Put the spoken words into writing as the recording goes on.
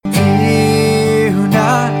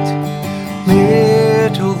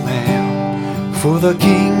For the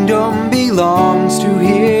kingdom belongs to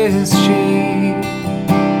his sheep,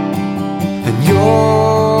 and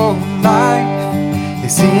your life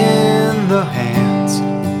is in the hands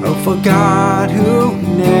of a God who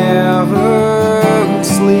never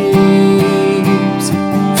sleeps.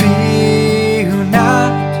 Fear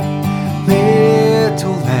not,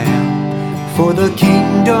 little lamb, for the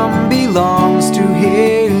kingdom belongs to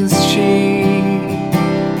his sheep,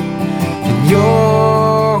 and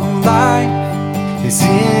your life is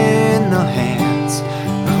in the hands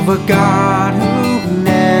of a God who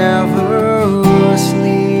never sleeps.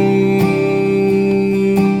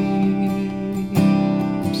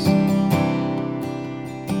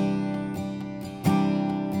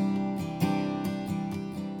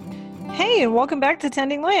 Hey, and welcome back to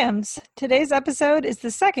Tending Lambs. Today's episode is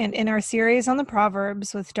the second in our series on the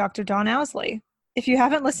Proverbs with Dr. Don Owsley. If you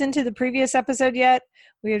haven't listened to the previous episode yet,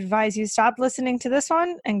 we advise you stop listening to this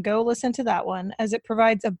one and go listen to that one, as it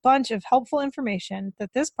provides a bunch of helpful information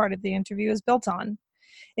that this part of the interview is built on.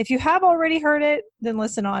 If you have already heard it, then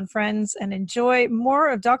listen on, friends, and enjoy more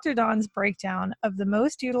of Dr. Don's breakdown of the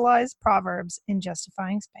most utilized proverbs in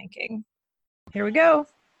justifying spanking. Here we go.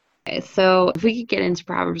 Okay, so if we could get into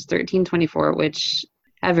Proverbs 13:24, which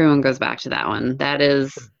everyone goes back to that one. That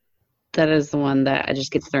is the one that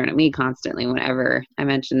just gets thrown at me constantly whenever I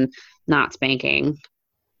mention not spanking.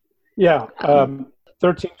 Yeah,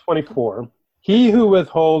 13:24. He who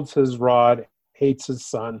withholds his rod hates his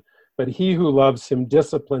son, but he who loves him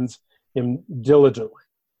disciplines him diligently.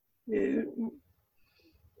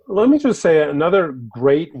 Let me just say another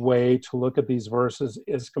great way to look at these verses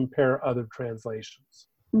is compare other translations.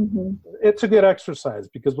 Mm-hmm. It's a good exercise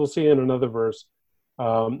because we'll see in another verse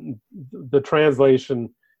the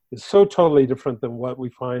translation is so totally different than what we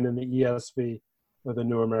find in the ESV or the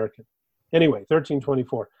New American. Anyway,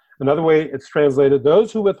 13:24. Another way it's translated,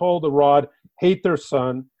 those who withhold the rod hate their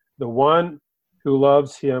son. The one who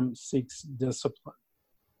loves him seeks discipline.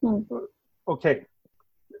 Mm-hmm. Okay,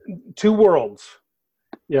 two worlds.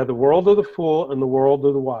 Yeah, the world of the fool and the world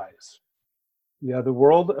of the wise. You have the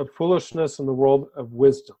world of foolishness and the world of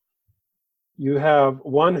wisdom. You have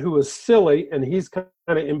one who is silly, and he's kind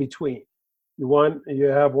of in between. You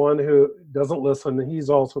have one who doesn't listen, and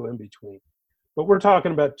he's also in between. But we're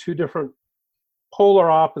talking about two different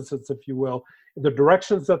polar opposites, if you will, the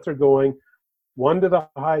directions that they're going, one to the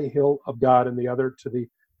high hill of God and the other to the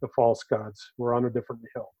false gods. We're on a different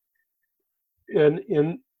hill. And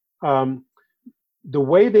in the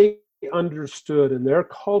way they understood in their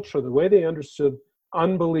culture, the way they understood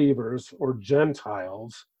unbelievers or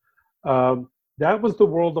Gentiles, that was the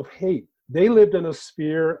world of hate. They lived in a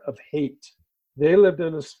sphere of hate. They lived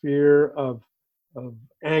in a sphere of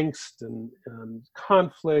angst and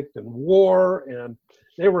conflict and war, and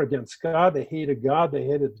they were against God. They hated God. They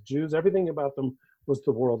hated the Jews. Everything about them was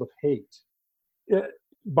the world of hate.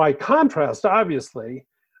 By contrast, obviously,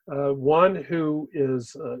 one who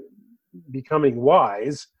is becoming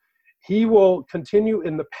wise, he will continue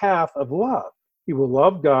in the path of love. He will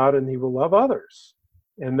love God and he will love others,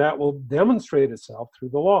 and that will demonstrate itself through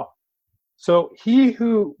the law. So he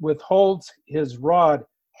who withholds his rod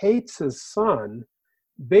hates his son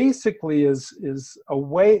basically is a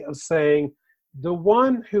way of saying the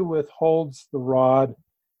one who withholds the rod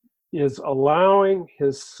is allowing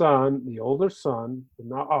his son, the older son, the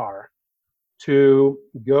Na'ar, to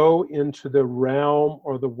go into the realm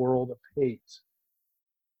or the world of hate.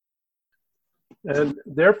 And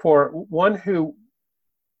therefore, one who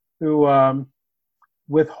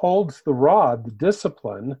withholds the rod, the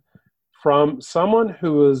discipline, from someone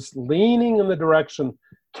who is leaning in the direction,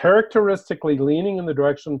 characteristically leaning in the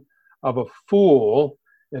direction of a fool,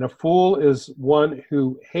 and a fool is one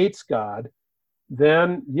who hates God,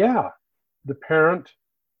 then yeah, the parent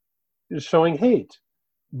is showing hate.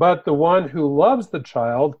 But the one who loves the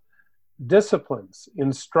child disciplines,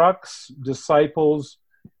 instructs, disciples,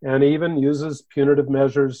 and even uses punitive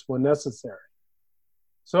measures when necessary.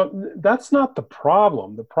 So that's not the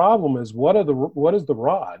problem. The problem is what is the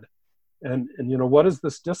rod, and what is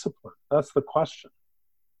this discipline? That's the question.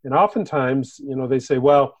 And oftentimes, they say,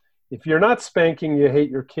 well, if you're not spanking, you hate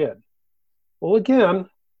your kid. Well, again,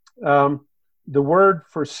 the word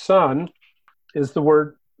for son is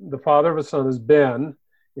the father of a son is Ben.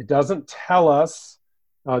 It doesn't tell us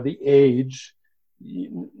the age.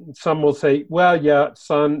 Some will say, well, yeah,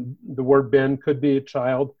 son, the word Ben could be a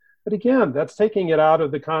child. But again, that's taking it out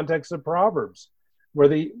of the context of Proverbs, where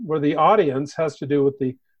the audience has to do with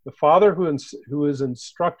the father who is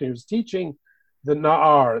instructing, who's teaching the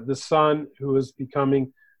Na'ar, the son who is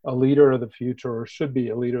becoming a leader of the future, or should be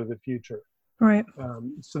a leader of the future. Right.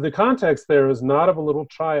 So the context there is not of a little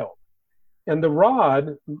child. And the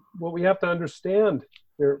rod, what we have to understand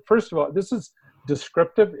here, first of all, this is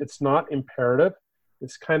descriptive. It's not imperative.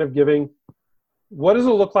 It's kind of giving, what does it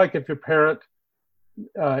look like if your parent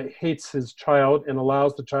hates his child and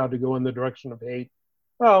allows the child to go in the direction of hate?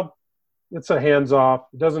 Well, it's a hands-off.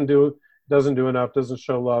 It doesn't do enough, doesn't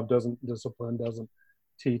show love, doesn't discipline, doesn't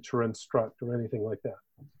teach or instruct or anything like that.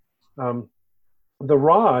 The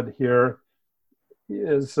rod here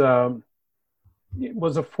is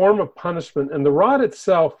was a form of punishment, and the rod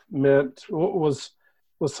itself was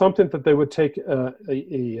something that they would take a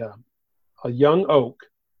young oak,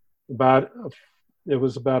 it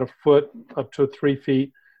was about a foot up to 3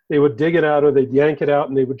 feet. They would dig it out, or they'd yank it out,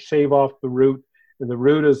 and they would shave off the root. And the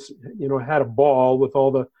root had a ball with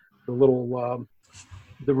all the little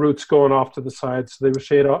the roots going off to the side. So they would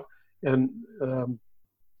shade off and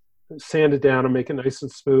sand it down and make it nice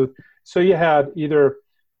and smooth. So you had either,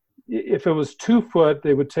 if it was 2 foot,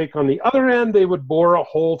 they would take on the other end, they would bore a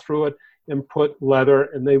hole through it and put leather,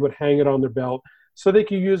 and they would hang it on their belt. So they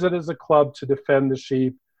could use it as a club to defend the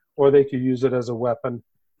sheep, or they could use it as a weapon.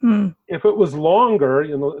 If it was longer,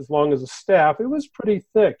 as long as a staff, it was pretty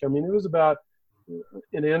thick. I mean, it was about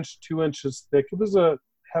 1 inch, 2 inches thick. It was a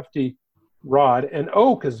hefty rod, and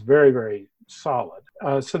oak is very, very solid.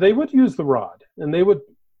 So they would use the rod, and they would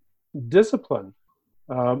discipline.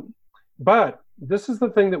 But this is the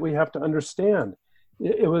thing that we have to understand.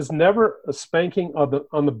 It was never a spanking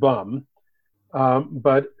on the bum,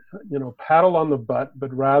 but paddle on the butt,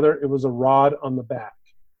 but rather it was a rod on the back.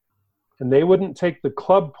 And they wouldn't take the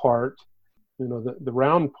club part, the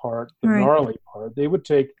round part, the gnarly part. They would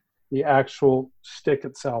take the actual stick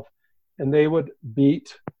itself, and they would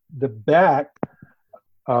beat the back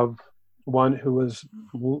of one who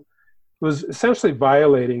was essentially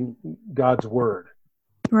violating God's word.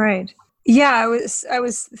 Right. Yeah, I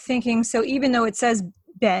was thinking, so even though it says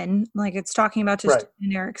Ben, like it's talking about just a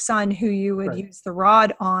generic son who you would use the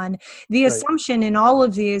rod on, the assumption in all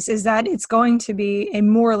of these is that it's going to be a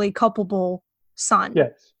morally culpable son.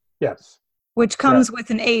 Yes. Which comes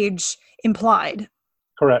with an age implied.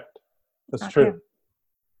 Correct. That's true.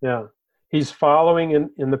 Yeah. He's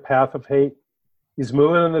following in the path of hate. He's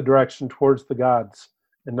moving in the direction towards the gods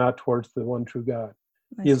and not towards the one true God.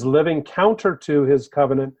 He is living counter to his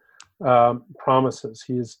covenant promises.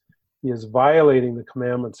 He is violating the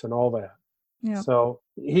commandments and all that. Yeah. So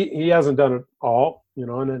he hasn't done it all,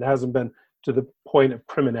 and it hasn't been to the point of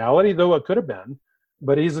criminality, though it could have been.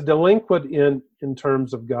 But he's a delinquent in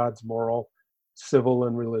terms of God's moral, civil,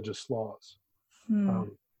 and religious laws.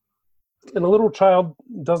 And a little child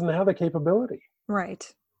doesn't have the capability. Right.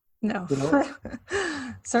 No.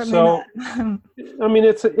 Certainly so, not. I mean,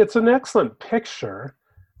 it's an excellent picture.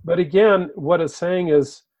 But again, what it's saying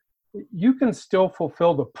is, you can still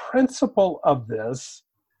fulfill the principle of this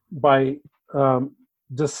by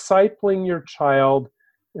discipling your child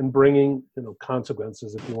and bringing,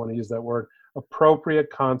 consequences, if you want to use that word, appropriate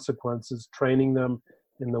consequences, training them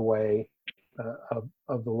in the way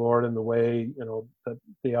of the Lord, in the way, that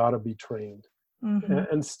they ought to be trained,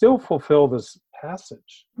 and still fulfill this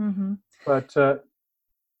passage. But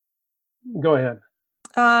go ahead.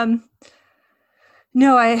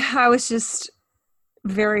 No, I was just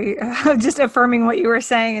very just affirming what you were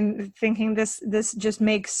saying and thinking this just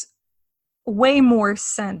makes way more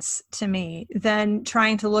sense to me than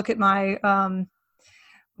trying to look at my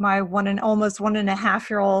my almost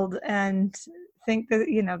 1.5-year-old and think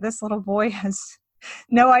that this little boy has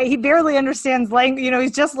he barely understands language.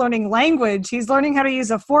 He's just learning language. He's learning how to use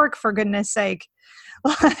a fork, for goodness sake.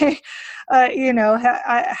 Like,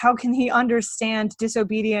 how can he understand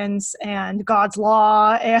disobedience and God's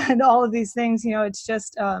law and all of these things? It's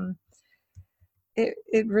just,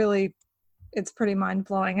 it's pretty mind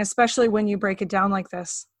blowing, especially when you break it down like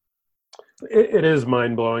this. It is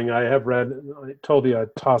mind blowing. I told you I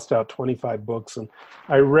tossed out 25 books, and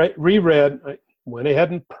I reread, I went ahead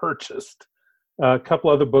and purchased a couple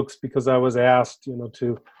other books because I was asked,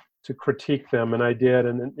 to critique them, and I did,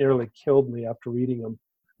 and it nearly killed me after reading them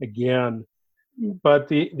again. But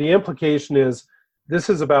the implication is,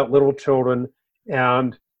 this is about little children,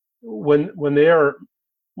 and when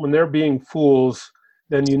they're being fools,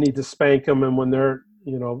 then you need to spank them, and when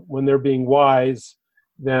they're being wise,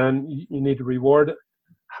 then you need to reward it.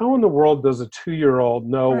 How in the world does a 2-year-old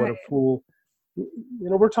know what a fool?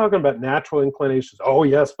 We're talking about natural inclinations. Oh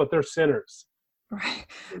yes, but they're sinners. Right.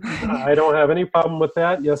 I don't have any problem with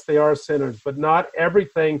that. Yes, they are sinners, but not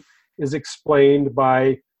everything is explained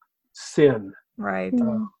by sin. Right.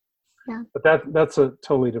 But that's a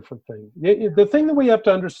totally different thing. The thing that we have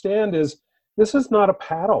to understand is, this is not a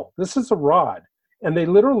paddle. This is a rod. And they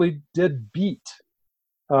literally did beat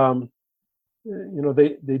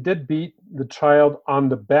they did beat the child on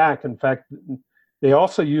the back. In fact, they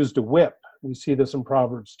also used a whip. We see this in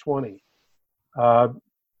Proverbs 20.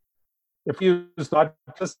 If we use not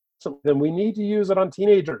consistently, then we need to use it on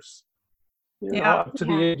teenagers, up to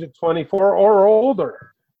the age of 24 or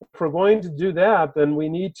older. If we're going to do that, then we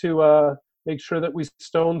need to make sure that we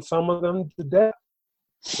stone some of them to death.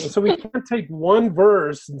 And so we can't take one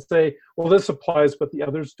verse and say, well, this applies, but the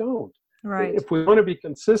others don't. Right. If we want to be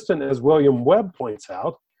consistent, as William Webb points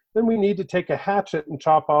out, then we need to take a hatchet and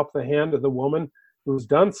chop off the hand of the woman who's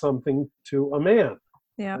done something to a man.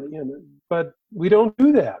 Yeah. But we don't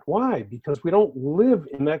do that. Why? Because we don't live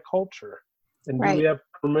in that culture. And do we have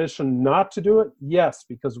permission not to do it? Yes,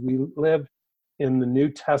 because we live in the New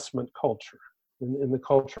Testament culture, in the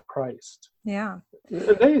culture of Christ. Yeah.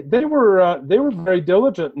 They were very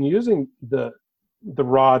diligent in using the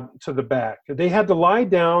rod to the back. They had to lie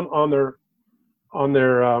down on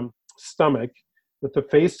their stomach with the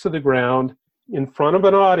face to the ground in front of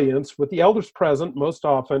an audience with the elders present most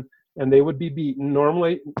often, and they would be beaten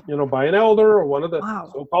normally, by an elder or one of the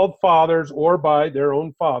so-called fathers or by their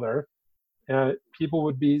own father. People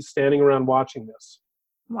would be standing around watching this.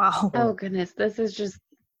 Wow. Oh goodness, this is just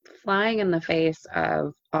flying in the face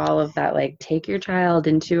of all of that. Like, take your child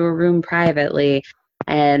into a room privately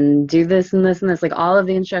and do this and this and this, like all of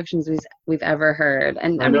the instructions we've ever heard.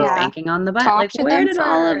 And I'm just thinking on the butt, like, where did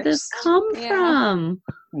all of this come from?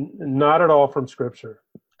 Not at all from Scripture.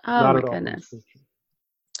 Oh my goodness.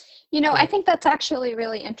 I think that's actually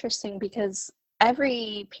really interesting, because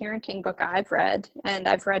every parenting book I've read, and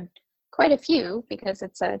I've read quite a few because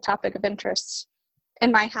it's a topic of interest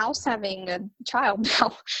in my house, having a child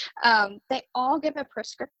now, they all give a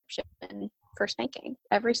prescription for spanking,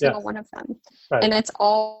 every single one of them. Right. And it's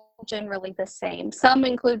all generally the same. Some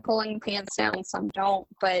include pulling pants down, some don't,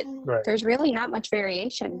 but there's really not much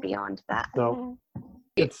variation beyond that. No.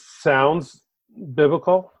 It sounds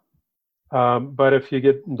biblical, but if you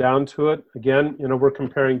get down to it, again, we're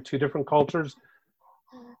comparing two different cultures,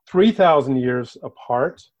 3,000 years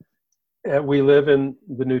apart. We live in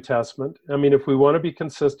the New Testament. I mean, if we want to be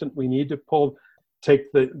consistent, we need to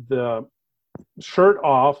take the shirt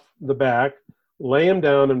off the back, lay him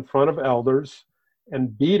down in front of elders,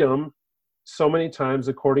 and beat him so many times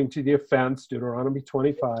according to the offense, Deuteronomy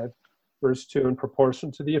 25, verse 2, in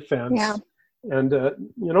proportion to the offense. Yeah. And,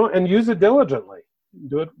 and use it diligently.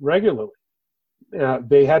 Do it regularly.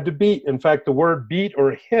 They had to beat. In fact, the word beat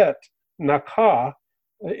or hit, nakah,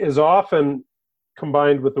 is often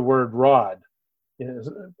combined with the word rod.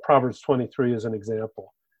 Proverbs 23 is an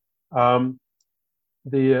example.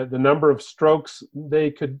 The number of strokes,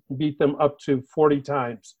 they could beat them up to 40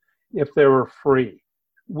 times if they were free,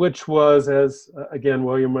 which was, as again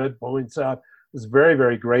William Webb points out, was very,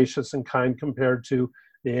 very gracious and kind compared to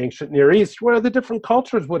the ancient Near East, where the different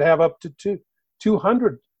cultures would have up to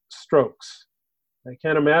 200 strokes. I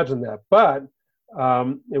can't imagine that. But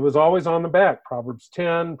it was always on the back. Proverbs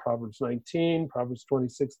 10, Proverbs 19, Proverbs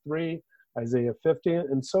 26:3, Isaiah 50,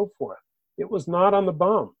 and so forth. It was not on the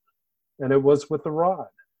bum, and it was with the rod.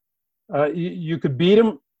 You could beat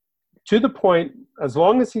him to the point, as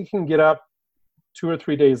long as he can get up 2 or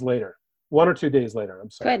 3 days later, 1 or 2 days later,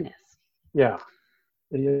 I'm sorry. Goodness. Yeah.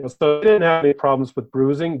 So they didn't have any problems with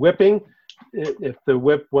bruising. Whipping, if the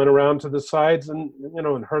whip went around to the sides and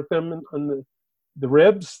hurt them on the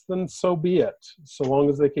ribs, then so be it, so long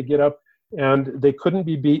as they could get up. And they couldn't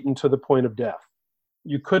be beaten to the point of death.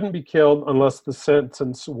 You couldn't be killed unless the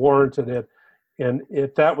sentence warranted it. And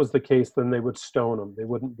if that was the case, then they would stone them. They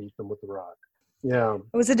wouldn't beat them with the rod. Yeah.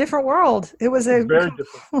 It was a different world. It was a very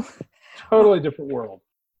different, totally different world.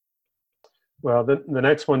 Well, the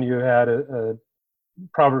next one you had,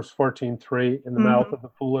 Proverbs 14:3, in the mouth of the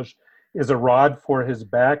foolish is a rod for his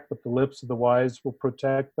back, but the lips of the wise will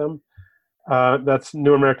protect them. That's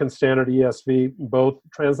New American Standard, ESV, both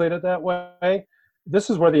translated that way. This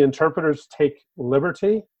is where the interpreters take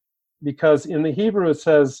liberty, because in the Hebrew it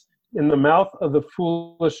says, in the mouth of the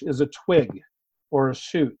foolish is a twig or a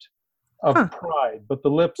shoot of pride, but the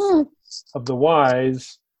lips of the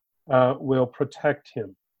wise will protect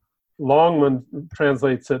him. Longman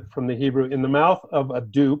translates it from the Hebrew, in the mouth of a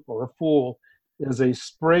dupe or a fool is a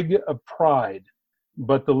sprig of pride,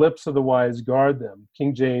 but the lips of the wise guard them.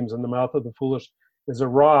 King James, in the mouth of the foolish is a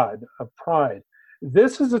rod of pride.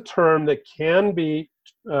 This is a term that can be,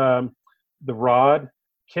 the rod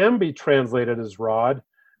can be translated as rod,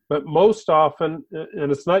 but most often,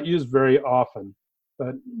 and it's not used very often,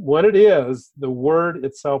 but when it is, the word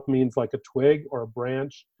itself means like a twig or a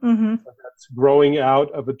branch that's growing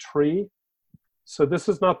out of a tree. So this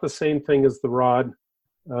is not the same thing as the rod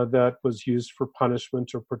that was used for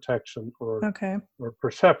punishment or protection or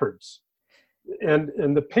for shepherds.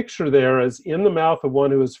 And the picture there is, in the mouth of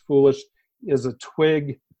one who is foolish is a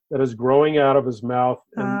twig that is growing out of his mouth,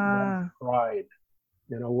 and pride.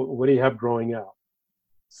 What do you have growing out?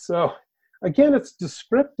 So again, it's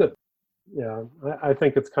descriptive. Yeah, I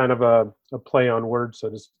think it's kind of a play on words, so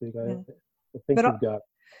to speak. I think you've got.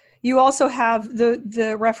 You also have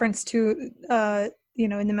the reference to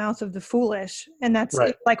in the mouth of the foolish, and that's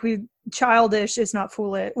right. Like childish is not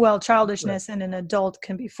foolish. Well, childishness in an adult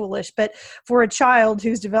can be foolish, but for a child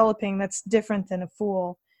who's developing, that's different than a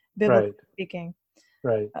fool, biblically speaking.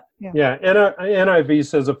 Right. NIV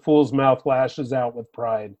says a fool's mouth lashes out with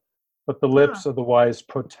pride, but the lips of the wise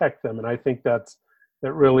protect them. And I think that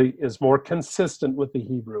really is more consistent with the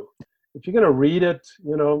Hebrew. If you're going to read it,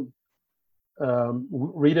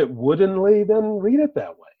 read it woodenly, then read it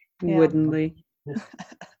that way. Yeah. Woodenly.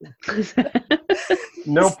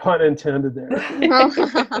 No pun intended there.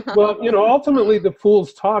 Well, ultimately the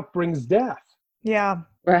fool's talk brings death. Yeah.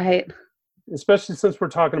 Right. Especially since we're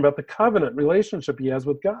talking about the covenant relationship he has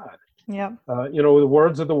with God. Yeah. The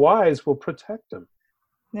words of the wise will protect him.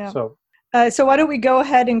 Yeah. So why don't we go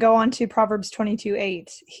ahead and go on to Proverbs 22:8.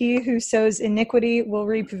 He who sows iniquity will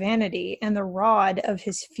reap vanity, and the rod of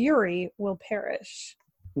his fury will perish.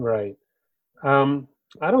 Right.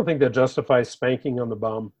 I don't think that justifies spanking on the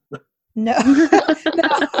bum. No.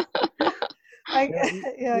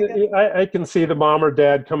 I can see the mom or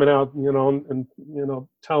dad coming out, and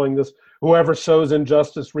telling this, whoever sows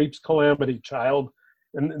injustice reaps calamity, child.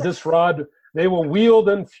 And this rod they will wield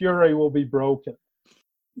and fury will be broken.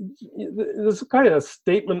 This is kind of a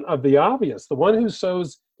statement of the obvious. The one who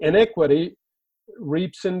sows iniquity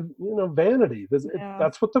reaps in vanity.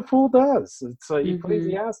 That's what the fool does. It's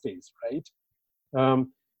Ecclesiastes, right?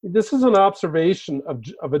 This is an observation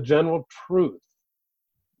of a general truth.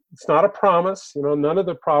 It's not a promise. None of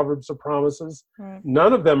the Proverbs are promises. Right.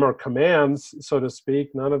 None of them are commands, so to speak.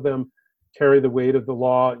 None of them carry the weight of the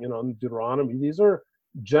law, in Deuteronomy. These are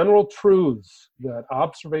general truths,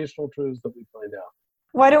 observational truths that we find out.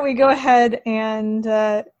 Why don't we go ahead and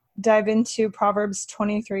dive into Proverbs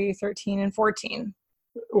 23:13 and 14?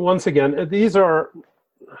 Once again, these are,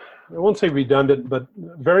 I won't say redundant, but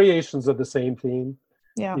variations of the same theme.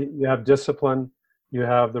 Yeah. You have discipline, you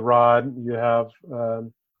have the rod, you have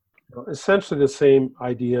essentially the same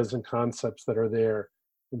ideas and concepts that are there.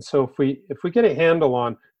 And so if we get a handle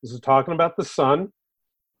on, this is talking about the son,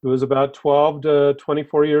 who is about 12 to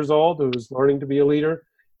 24 years old, who is learning to be a leader,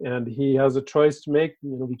 and he has a choice to make,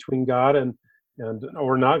 between God and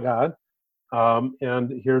or not God.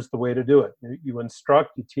 And here's the way to do it. You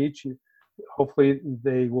instruct, you teach, hopefully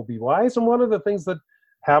they will be wise. And one of the things that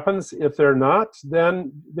happens, if they're not,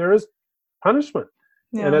 then there is punishment.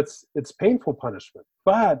 Yeah. And it's painful punishment.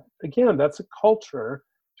 But again, that's a culture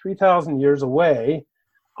 3,000 years away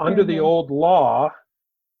under the old law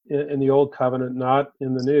in the old covenant, not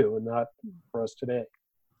in the new, and not for us today.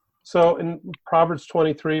 So in Proverbs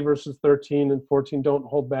 23, verses 13 and 14, don't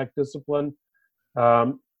hold back discipline.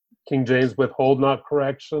 King James, withhold not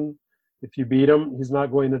correction. If you beat him, he's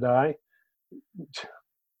not going to die.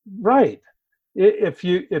 Right. If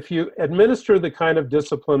you administer the kind of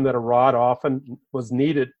discipline that a rod often was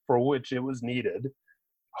needed, for which it was needed,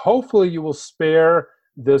 hopefully you will spare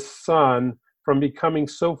this son from becoming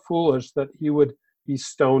so foolish that he would be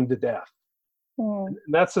stoned to death. And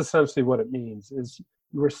that's essentially what it means, is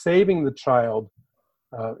you are saving the child.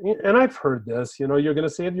 And I've heard this, you're going to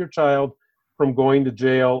save your child from going to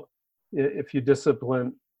jail if you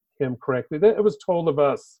discipline him correctly. It was told of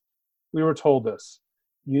us. We were told this.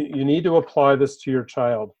 You need to apply this to your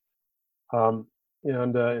child.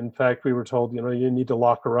 In fact, we were told, you need to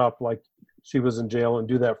lock her up like she was in jail and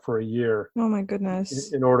do that for a year. Oh my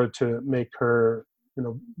goodness. In order to make her,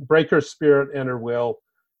 break her spirit and her will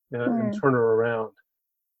and turn her around.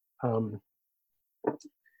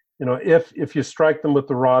 If you strike them with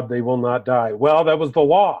the rod, they will not die. Well, that was the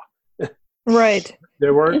law. Right. They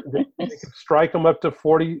could strike them up to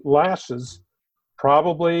 40 lashes.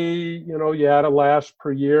 Probably, you had a lash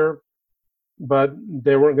per year, but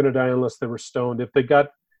they weren't going to die unless they were stoned. If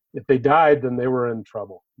they died, then they were in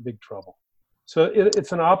trouble, big trouble. So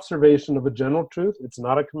it's an observation of a general truth. It's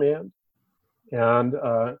not a command. And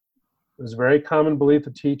it was a very common belief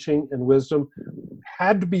that teaching and wisdom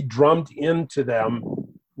had to be drummed into them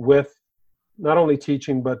with not only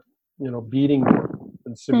teaching, but, beating them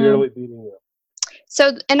and severely beating them.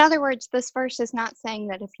 So, in other words, this verse is not saying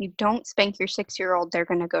that if you don't spank your 6-year-old, they're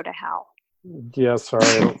going to go to hell. Yeah, sorry,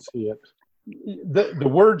 I don't see it. The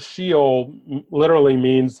word Sheol literally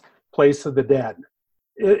means place of the dead.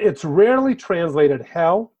 It's rarely translated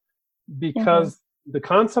hell because the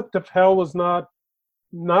concept of hell was not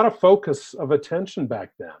a focus of attention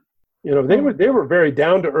back then. You know, they were very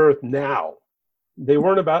down to earth now. They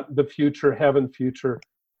weren't about the future heaven, future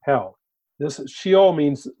hell. This Sheol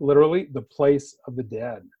means literally the place of the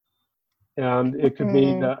dead. And it could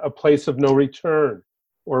mean a place of no return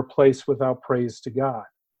or a place without praise to God.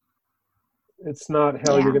 It's not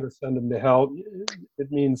hell, you're going to send them to hell.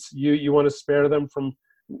 It means you want to spare them from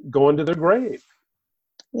going to their grave.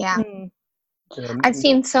 Yeah. And I've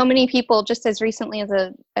seen so many people just as recently as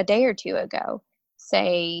a day or two ago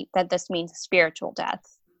say that this means spiritual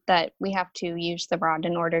death, that we have to use the rod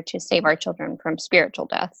in order to save our children from spiritual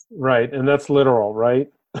death. Right, and that's literal, right?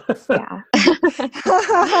 Yeah.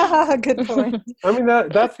 Good point. I mean,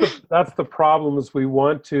 that's the problem is we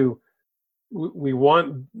want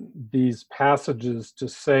these passages to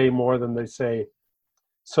say more than they say.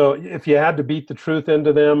 So if you had to beat the truth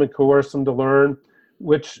into them and coerce them to learn,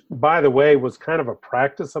 which, by the way, was kind of a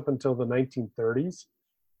practice up until the 1930s.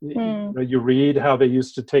 You read how they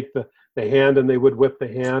used to take the hand and they would whip the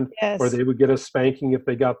hand, or they would get a spanking if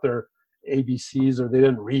they got their ABCs or they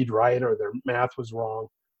didn't read right or their math was wrong.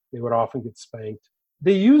 They would often get spanked.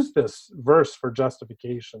 They used this verse for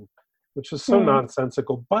justification, which is so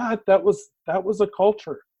nonsensical, but that was a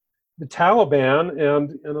culture. The Taliban and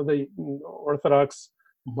the Orthodox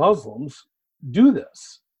Muslims do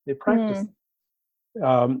this. They practice.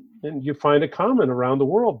 And you find it common around the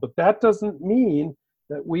world, but that doesn't mean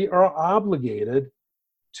that we are obligated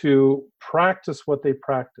to practice what they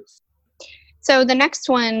practice. So the next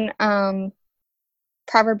one,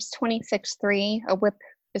 Proverbs 26:3, a whip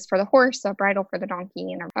is for the horse, a bridle for the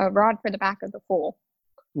donkey, and a rod for the back of the fool.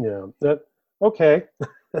 Yeah, okay.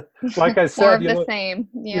 Like I said, more of the same.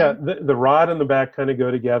 The rod and the back kind of go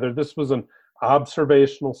together. This was an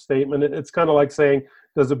observational statement. It's kind of like saying,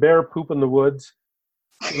 does a bear poop in the woods?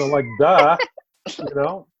 Like, duh.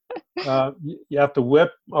 You have to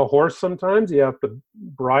whip a horse sometimes. You have to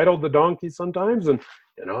bridle the donkey sometimes, and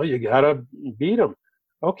you gotta beat them.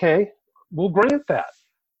 Okay, we'll grant that,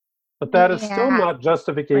 but that is still not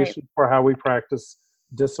justification for how we practice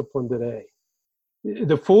discipline today.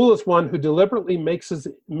 The fool is one who deliberately makes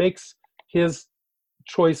his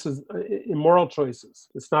choices, immoral choices.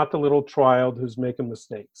 It's not the little child who's making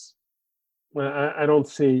mistakes. I don't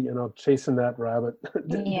see, chasing that rabbit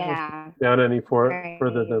down any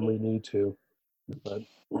further than we need to. But,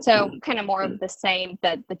 so kind of more of the same,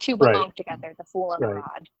 that the two belong together, the fool and the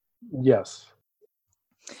rod. Yes.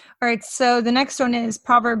 All right, so the next one is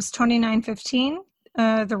Proverbs 29:15.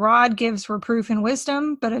 The rod gives reproof and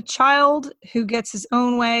wisdom, but a child who gets his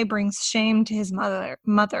own way brings shame to his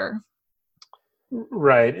mother.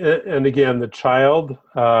 Right, and again, the child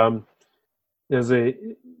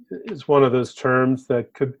is one of those terms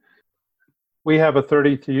that could. We have a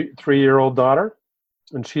 33-year-old daughter,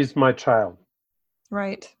 and she's my child.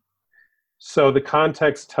 Right. So the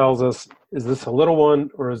context tells us: is this a little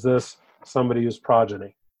one, or is this somebody who's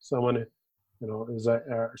progeny? Someone who, is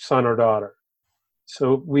a son or daughter.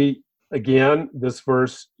 So this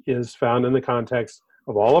verse is found in the context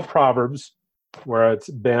of all of Proverbs, where it's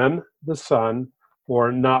Ben, the son,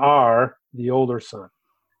 or Na'ar, the older son,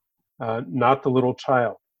 not the little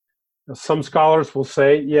child. Now, some scholars will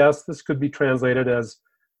say, yes, this could be translated as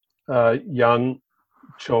young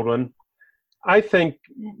children.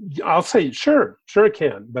 I'll say, sure it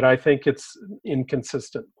can, but I think it's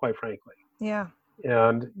inconsistent, quite frankly. Yeah.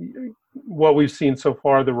 And what we've seen so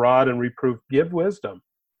far, the rod and reproof give wisdom,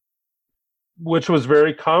 which was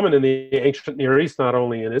very common in the ancient Near East, not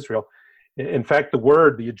only in Israel. In fact,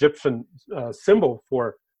 the Egyptian symbol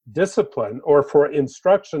for discipline or for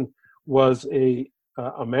instruction was a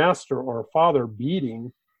master or a father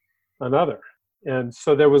beating another. And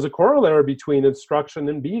so there was a corollary between instruction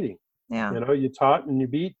and beating. Yeah. You taught and you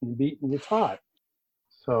beat and you beat and you taught.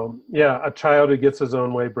 So, a child who gets his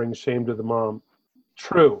own way brings shame to the mom.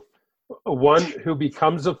 True. One who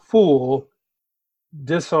becomes a fool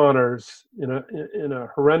dishonors in a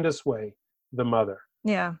horrendous way the mother.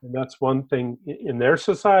 Yeah. And that's one thing in their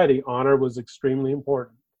society. Honor was extremely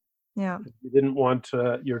important. Yeah. You didn't want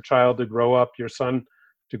your child to grow up, your son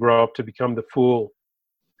to grow up to become the fool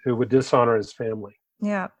who would dishonor his family.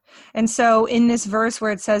 Yeah. And so in this verse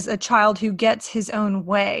where it says a child who gets his own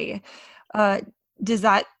way, does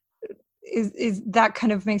that is that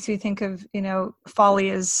kind of makes me think of, folly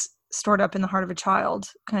is stored up in the heart of a child,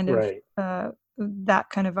 kind of right. That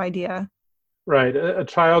kind of idea. Right. A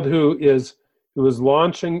child who is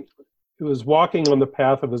walking on the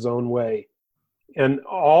path of his own way. And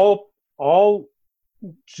all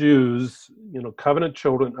Jews, covenant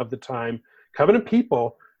children of the time, Covenant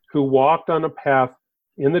people who walked on a path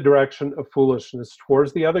in the direction of foolishness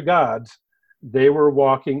towards the other gods, they were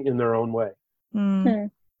walking in their own way.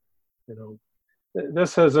 Mm. You know,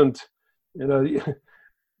 this isn't, you know,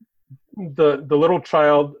 the little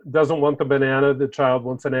child doesn't want the banana, the child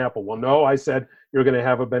wants an apple. Well, no, I said you're going to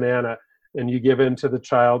have a banana, and you give in to the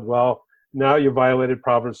child. Well, now you violated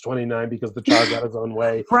Proverbs 29 because the child got his own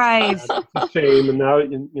way. Right. It's a shame, and now,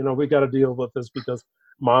 you know, we got to deal with this because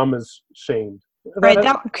mom is shamed. Right.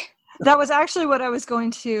 That was actually what I was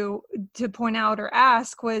going to point out or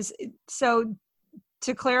ask was, so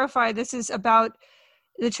to clarify, this is about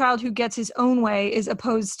the child who gets his own way as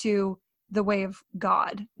opposed to the way of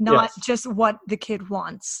God, not just what the kid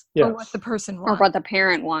wants or what the person wants. Or what the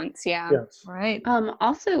parent wants, Yes. Right.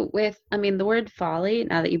 Also with, I mean, the word folly,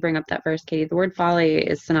 now that you bring up that verse, Katie, the word folly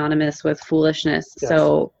is synonymous with foolishness. Yes.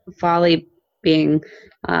 So folly being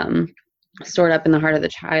stored up in the heart of the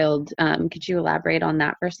child. Could you elaborate on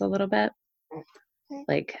that verse a little bit?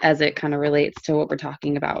 Like, as it kind of relates to what we're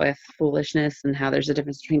talking about with foolishness and how there's a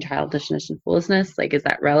difference between childishness and foolishness. Like, is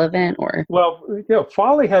that relevant or? Well, you know,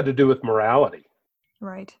 folly had to do with morality.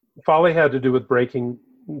 Right. Folly had to do with breaking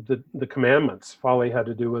the commandments. Folly had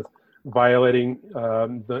to do with violating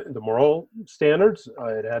the moral standards.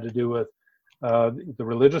 It had to do with the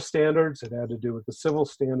religious standards. It had to do with the civil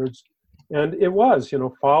standards. And it was, you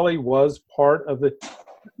know, folly was part of it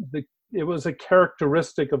was a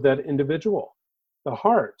characteristic of that individual, the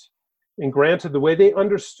heart. And granted, the way they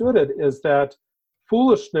understood it is that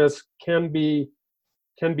foolishness can be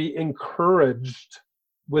encouraged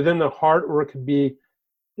within the heart, or it could be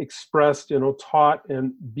expressed, you know, taught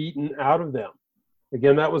and beaten out of them.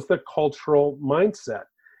 Again, that was the cultural mindset.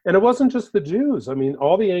 And it wasn't just the Jews. I mean,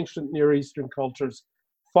 all the ancient Near Eastern cultures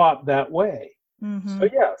thought that way. Mm-hmm. So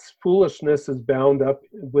yes, foolishness is bound up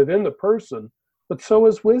within the person, but so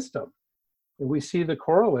is wisdom. And we see the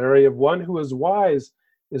corollary of one who is wise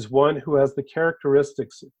is one who has the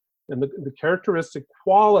characteristics and the characteristic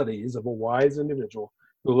qualities of a wise individual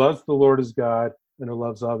who loves the Lord as God and who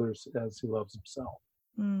loves others as he loves himself.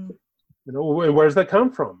 Mm. You know, and where does that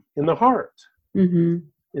come from? In the heart.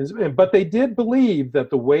 Mm-hmm. But they did believe that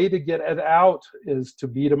the way to get it out is to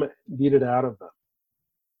beat it out of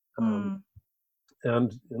them.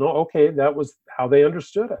 And, you know, okay, that was how they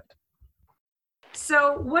understood it.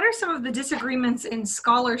 So what are some of the disagreements in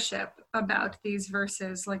scholarship about these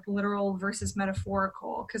verses, like literal versus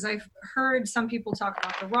metaphorical? Because I've heard some people talk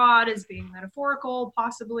about the rod as being metaphorical,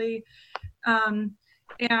 possibly.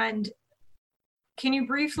 And can you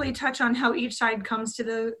briefly touch on how each side comes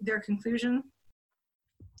to their conclusion?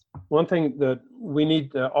 One thing that we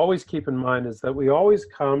need to always keep in mind is that we always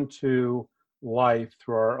come to life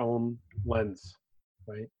through our own lens,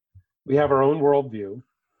 right? We have our own worldview,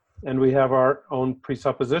 and we have our own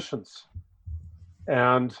presuppositions.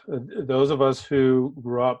 And those of us who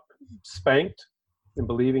grew up spanked and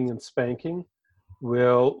believing in spanking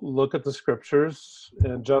will look at the scriptures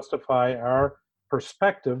and justify our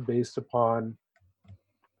perspective based upon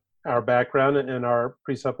our background and our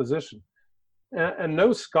presupposition. And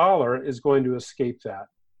no scholar is going to escape that.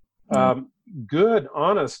 Good,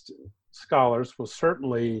 honest scholars will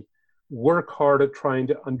certainly work hard at trying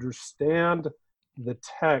to understand the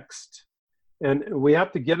text, and we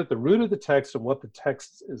have to get at the root of the text and what the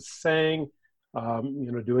text is saying,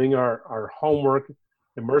 you know, doing our homework,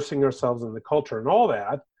 immersing ourselves in the culture and all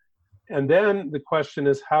that. And then the question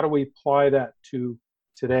is, how do we apply that to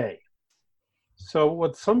today? So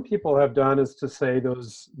what some people have done is to say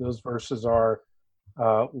those verses are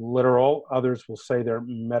literal. Others will say they're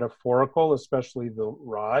metaphorical, especially the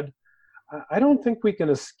rod. I don't think we can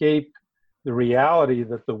escape the reality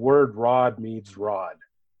that the word rod means rod.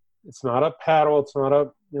 It's not a paddle. It's not a,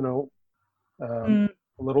 you know, a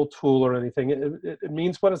little tool or anything. It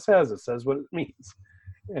means what it says. It says what it means.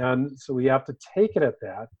 And so we have to take it at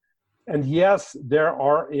that. And yes, there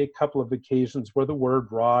are a couple of occasions where the word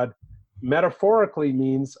rod metaphorically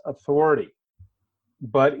means authority.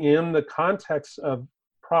 But in the context of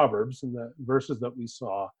Proverbs and the verses that we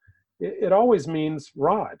saw, it always means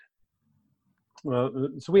rod. So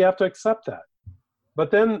we have to accept that. But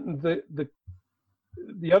then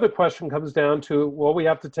the other question comes down to, well, we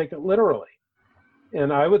have to take it literally.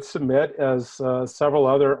 And I would submit, as several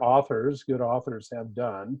other authors, good authors have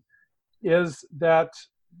done, is that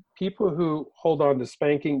people who hold on to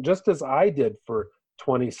spanking, just as I did for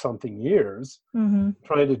 20-something years,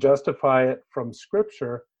 trying to justify it from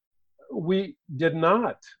Scripture, we did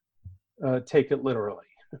not take it literally.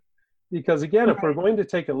 Because again, if we're going to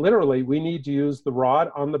take it literally, we need to use the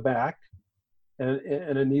rod on the back, and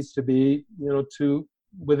it needs to be, you know,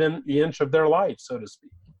 within the inch of their life, so to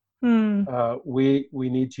speak. We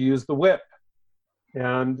need to use the whip.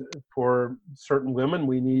 And for certain women,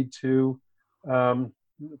 we need to, for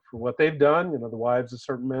what they've done, the wives of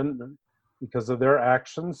certain men, because of their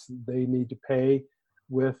actions, they need to pay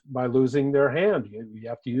by losing their hand. You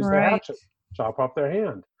have to use the hatchet, chop off their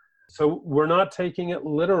hand. So we're not taking it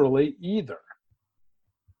literally either.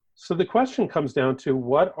 So the question comes down to,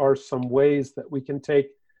 what are some ways that we can take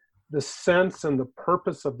the sense and the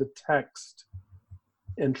purpose of the text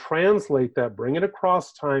and translate that, bring it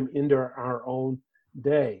across time into our own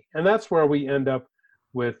day? And that's where we end up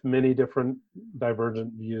with many different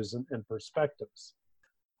divergent views and perspectives.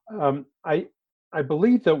 I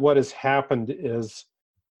believe that what has happened is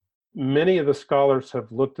many of the scholars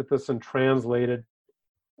have looked at this and translated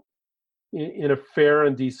in a fair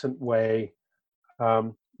and decent way,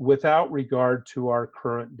 without regard to our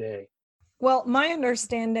current day. Well, my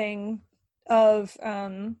understanding of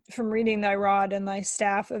from reading thy rod and thy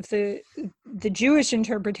staff of the Jewish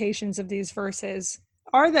interpretations of these verses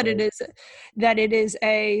are that it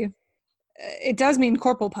does mean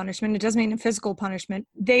corporal punishment. It does mean physical punishment.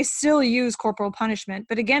 They still use corporal punishment,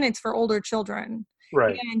 but again, it's for older children,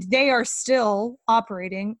 right? And they are still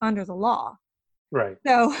operating under the law, right?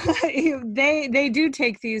 So they do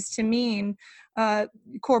take these to mean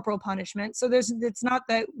corporal punishment. So it's not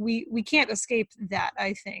that we can't escape that.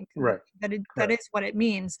 I think that is what it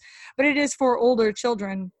means, but it is for older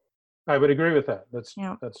children. I would agree with that. That's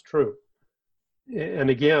true. And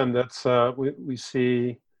again, that's we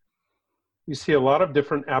see a lot of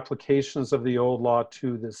different applications of the old law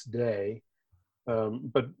to this day,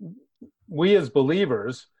 but we as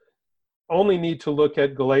believers only need to look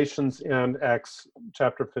at Galatians and Acts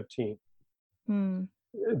chapter 15.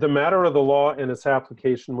 The matter of the law and its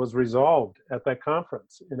application was resolved at that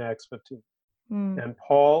conference in Acts 15. And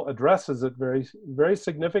Paul addresses it very, very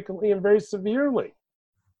significantly and very severely.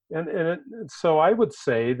 So I would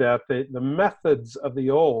say that the methods of the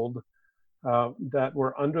old that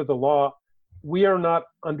were under the law, we are not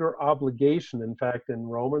under obligation. In fact, in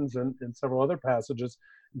Romans and several other passages,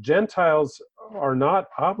 Gentiles are not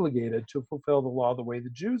obligated to fulfill the law the way the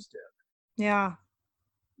Jews did. Yeah.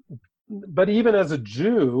 But even as a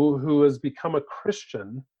Jew who has become a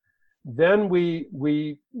Christian, then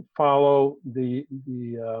we follow the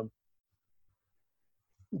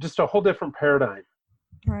just a whole different paradigm.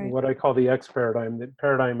 Right. What I call the X paradigm, the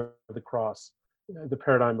paradigm of the cross, the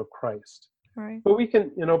paradigm of Christ. Right. But we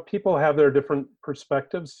can, people have their different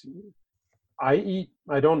perspectives. I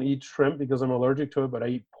don't eat shrimp because I'm allergic to it, but I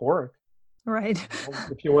eat pork. Right.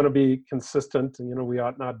 If you want to be consistent, we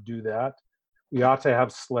ought not do that. We ought to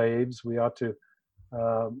have slaves. We ought to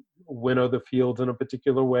winnow the fields in a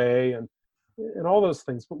particular way and all those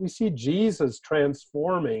things. But we see Jesus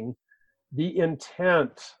transforming the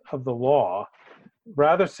intent of the law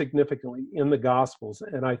rather significantly in the Gospels.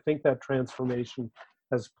 And I think that transformation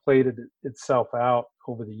has played itself out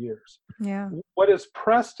over the years. Yeah. What has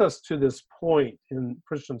pressed us to this point in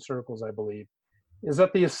Christian circles, I believe, is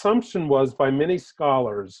that the assumption was by many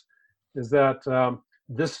scholars is that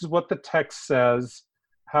this is what the text says,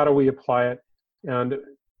 how do we apply it? And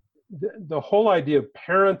the whole idea of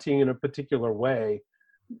parenting in a particular way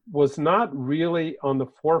was not really on the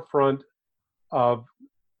forefront of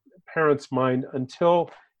parents' mind until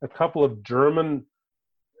a couple of German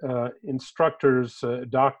instructors,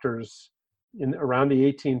 doctors around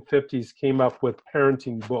the 1850s came up with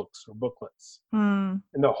parenting books or booklets. And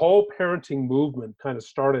the whole parenting movement kind of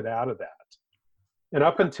started out of that. And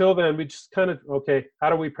up until then, we just kind of, okay, how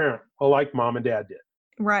do we parent? Well, like mom and dad did.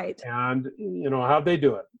 Right. And, how'd they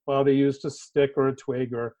do it? Well, they used a stick or a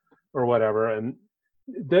twig or whatever. And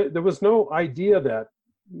there was no idea that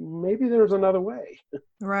maybe there's another way.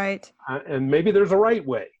 Right. And maybe there's a right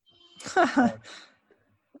way.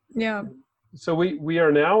 Yeah. So we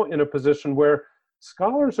are now in a position where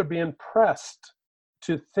scholars are being pressed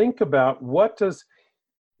to think about what does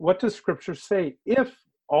Scripture say? If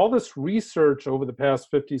all this research over the past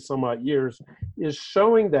 50 some odd years is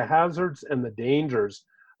showing the hazards and the dangers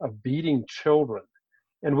of beating children,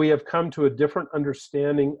 and we have come to a different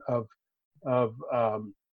understanding of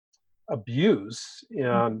abuse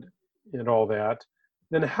and all that,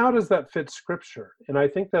 then how does that fit Scripture? And I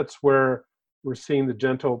think that's where we're seeing the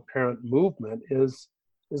gentle parent movement is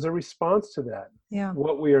a response to that. Yeah.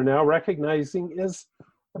 What we are now recognizing is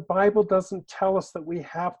the Bible doesn't tell us that we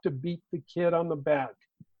have to beat the kid on the back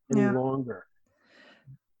any longer.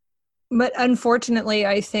 But unfortunately,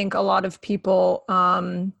 I think a lot of people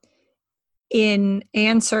in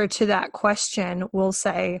answer to that question will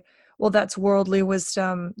say, well, that's worldly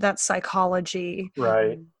wisdom, that's psychology.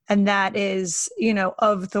 Right. and that is,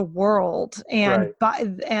 of the world. And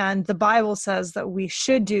and the Bible says that we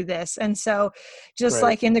should do this. And so just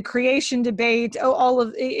like in the creation debate,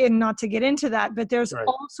 and not to get into that, but there's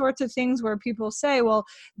all sorts of things where people say, well,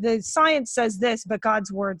 the science says this, but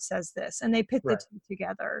God's word says this. And they pit the two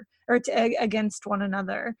together or against one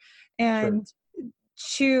another and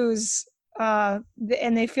choose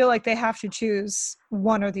and they feel like they have to choose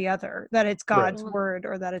one or the other, that it's God's word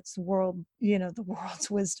or that it's the world, the world's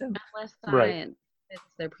wisdom. Unless science fits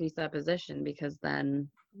their presupposition, because then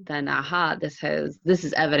this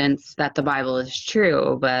is evidence that the Bible is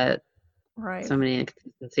true, but so many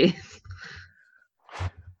inconsistencies.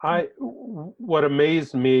 What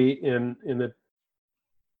amazed me in the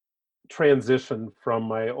transition from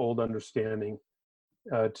my old understanding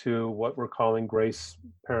to what we're calling grace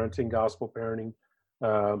parenting, gospel parenting,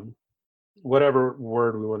 whatever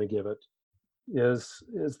word we want to give it, is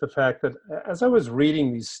the fact that as I was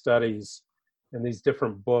reading these studies and these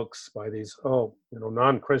different books by these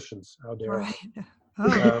non-Christians, how dare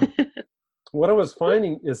what I was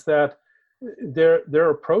finding is that their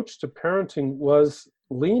approach to parenting was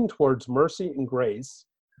lean towards mercy and grace,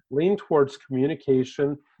 lean towards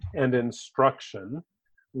communication and instruction,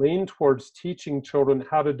 lean towards teaching children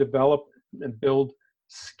how to develop and build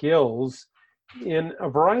skills in a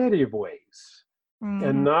variety of ways,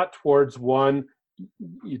 and not towards one,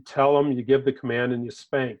 you tell them, you give the command, and you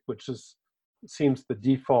spank, which seems the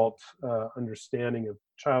default understanding of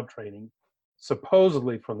child training,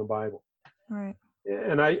 supposedly from the Bible. Right.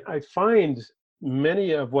 And I find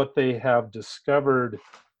many of what they have discovered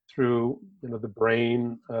through the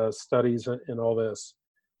brain studies and all this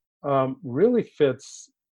really fits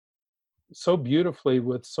so beautifully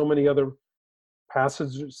with so many other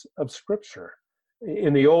passages of Scripture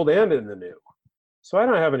in the Old and in the New. So I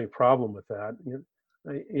don't have any problem with that.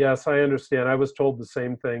 Yes, I understand. I was told the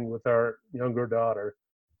same thing with our younger daughter,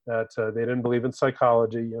 that they didn't believe in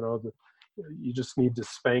psychology. You just need to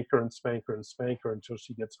spank her and spank her and spank her until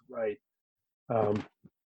she gets it right.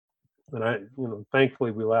 And I,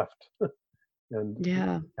 thankfully we left and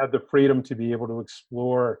had the freedom to be able to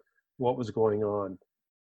explore what was going on.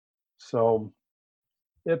 So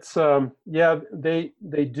it's,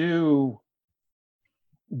 they do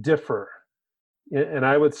differ. And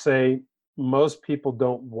I would say most people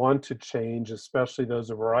don't want to change, especially those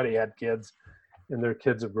who've already had kids and their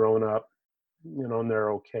kids have grown up, and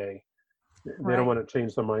they're okay. They don't want to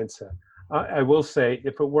change their mindset. I will say,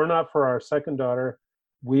 if it were not for our second daughter,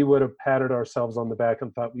 we would have patted ourselves on the back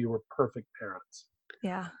and thought we were perfect parents.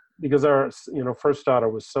 Yeah. Because our, first daughter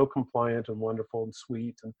was so compliant and wonderful and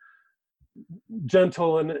sweet and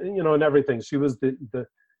gentle and, and everything. She was the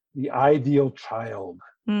ideal child.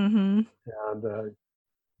 Mm-hmm. And,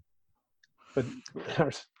 but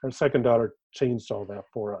our second daughter changed all that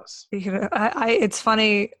for us. It's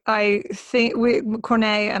funny. I think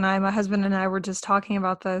Cornay and I, my husband and I, were just talking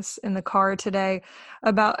about this in the car today,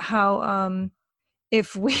 about how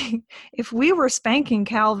if we were spanking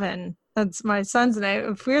Calvin, that's my son's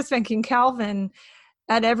name, if we were spanking Calvin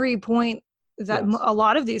at every point that a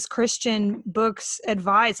lot of these Christian books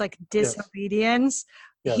advise, like disobedience,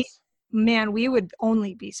 we would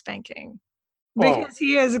only be spanking. Because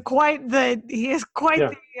he is quite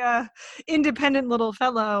the independent little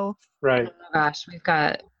fellow. Right. Oh my gosh, we've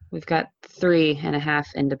got 3.5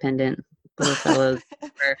 independent little fellows.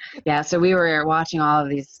 So we were watching all of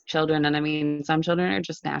these children, and I mean, some children are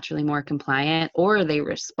just naturally more compliant, or they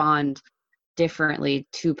respond differently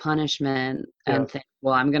to punishment and think,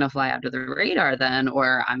 well, I'm going to fly out to the radar then,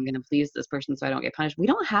 or I'm going to please this person so I don't get punished. We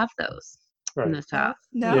don't have those in this house.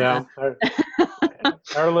 No. Yeah.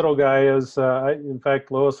 Our little guy is, in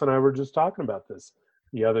fact, Lois and I were just talking about this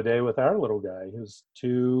the other day with our little guy, who's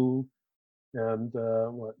 2 and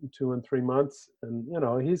 2 and 3 months. And,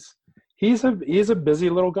 he's a busy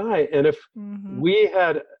little guy. And if we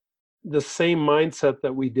had the same mindset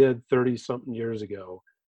that we did 30 something years ago,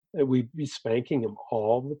 we'd be spanking him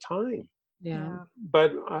all the time. Yeah.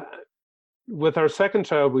 But with our second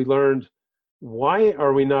child, we learned, why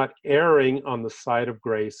are we not erring on the side of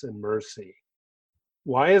grace and mercy?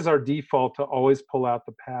 Why is our default to always pull out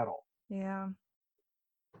the paddle? Yeah.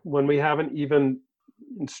 When we haven't even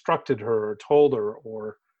instructed her or told her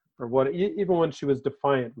or what, even when she was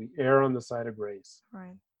defiant, we err on the side of grace.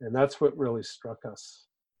 Right. And that's what really struck us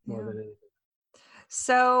more than anything.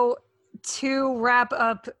 So to wrap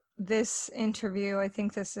up this interview, I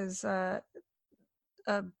think this is a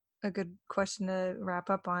good question to wrap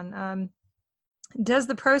up on. Does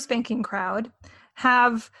the pro-spanking crowd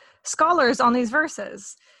have scholars on these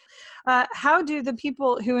verses? How do the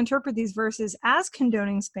people who interpret these verses as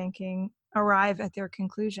condoning spanking arrive at their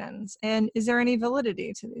conclusions? And is there any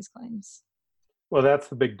validity to these claims? Well, that's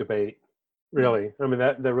the big debate, really. I mean,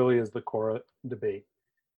 that really is the core debate.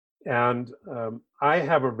 And I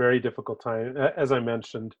have a very difficult time, as I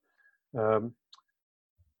mentioned. For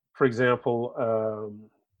example,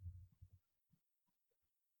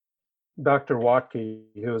 Dr. Watke,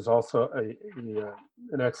 who is also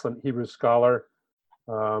an excellent Hebrew scholar,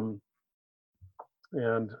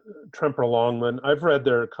 and Tremper Longman, I've read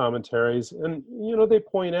their commentaries, and they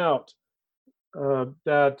point out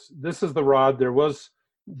that this is the rod, there was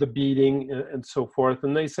the beating, and so forth.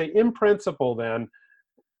 And they say, in principle, then,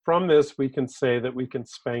 from this, we can say that we can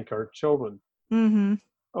spank our children. Mm-hmm.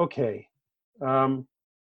 Okay.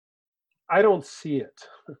 I don't see it.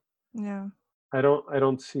 Yeah. I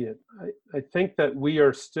don't see it. I think that we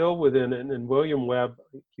are still within, and William Webb,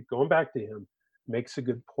 I keep going back to him, makes a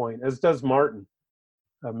good point, as does Martin,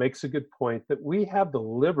 makes a good point, that we have the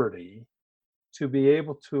liberty to be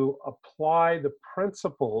able to apply the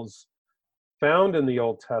principles found in the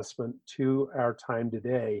Old Testament to our time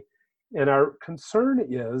today. And our concern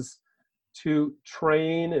is to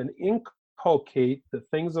train and inculcate the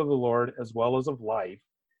things of the Lord as well as of life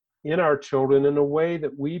in our children in a way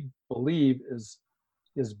that we believe is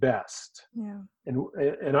best. Yeah.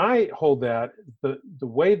 And I hold that the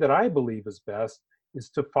way that I believe is best is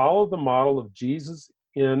to follow the model of Jesus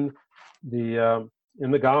in the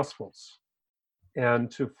Gospels,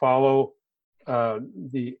 and to follow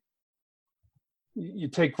you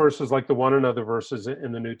take verses like the one another verses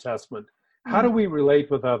in the New Testament. How do we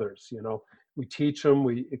relate with others? We teach them,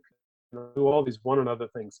 we do all these one another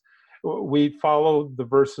things. We follow the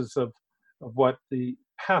verses of what the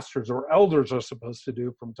pastors or elders are supposed to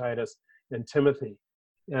do from Titus and Timothy.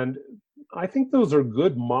 And I think those are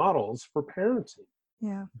good models for parenting.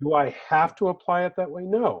 Yeah. Do I have to apply it that way?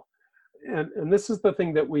 No. And this is the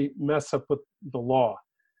thing that we mess up with the law.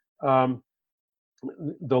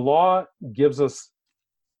 The law gives us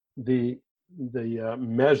the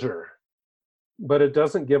measure, but it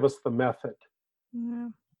doesn't give us the method. Yeah.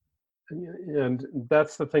 And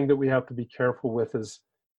that's the thing that we have to be careful with, is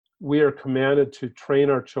we are commanded to train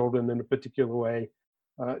our children in a particular way.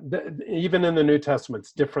 Even in the New Testament,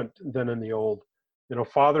 it's different than in the Old.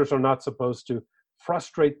 Fathers are not supposed to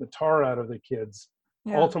frustrate the tar out of the kids,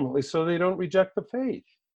 ultimately, so they don't reject the faith.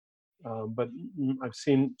 But I've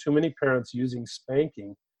seen too many parents using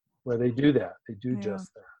spanking where they do that. They do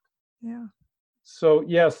just that. Yeah. So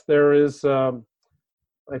yes, there is,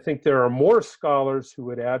 I think there are more scholars who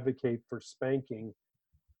would advocate for spanking.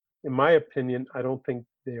 In my opinion, I don't think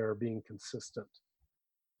they are being consistent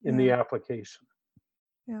in the application.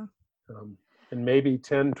 Yeah. And maybe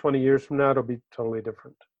 10, 20 years from now, it'll be totally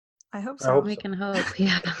different. I hope so. We can hope.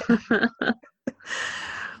 Yeah.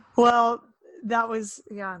 Well, that was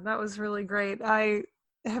really great. I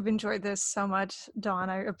have enjoyed this so much, Dawn.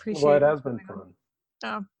 I appreciate it. Well, it has been fun.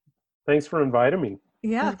 Oh. Thanks for inviting me.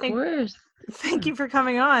 Yeah. Of course. Thank you for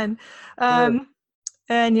coming on. Sure.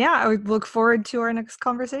 And I would look forward to our next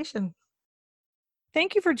conversation.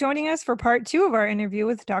 Thank you for joining us for part 2 of our interview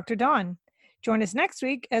with Dr. Dawn. Join us next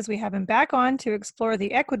week as we have him back on to explore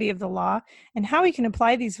the equity of the law and how we can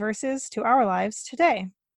apply these verses to our lives today.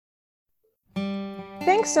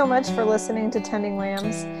 Thanks so much for listening to Tending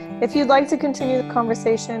Lambs. If you'd like to continue the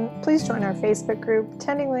conversation, please join our Facebook group,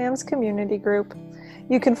 Tending Lambs Community Group.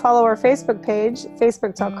 You can follow our Facebook page,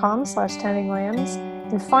 facebook.com/tendinglambs,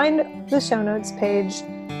 and find the show notes page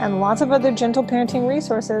and lots of other gentle parenting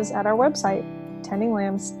resources at our website,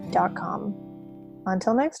 tendinglambs.com.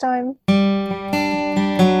 Until next time.